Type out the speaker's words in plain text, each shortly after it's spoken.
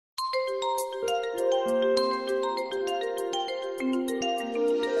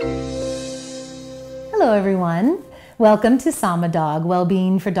Hello everyone. Welcome to Sama Dog,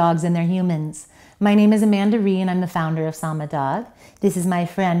 Wellbeing for Dogs and Their Humans. My name is Amanda Ree and I'm the founder of Sama Dog. This is my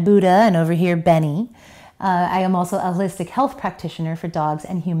friend Buddha and over here Benny. I am also a holistic health practitioner for dogs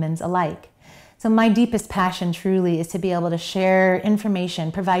and humans alike. So my deepest passion truly is to be able to share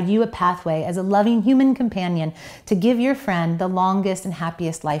information, provide you a pathway as a loving human companion to give your friend the longest and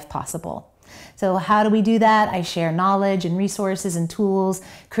happiest life possible. So how do we do that? I share knowledge and resources and tools,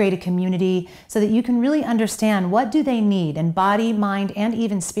 create a community so that you can really understand what do they need in body, mind, and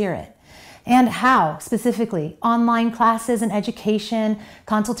even spirit. And how, specifically, online classes and education,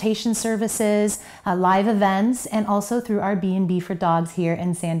 consultation services, live events, and also through our B&B for Dogs here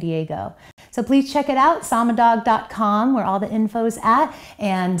in San Diego. So please check it out, samadog.com, where all the info's at.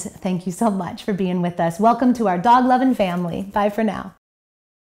 And thank you so much for being with us. Welcome to our dog-loving family. Bye for now.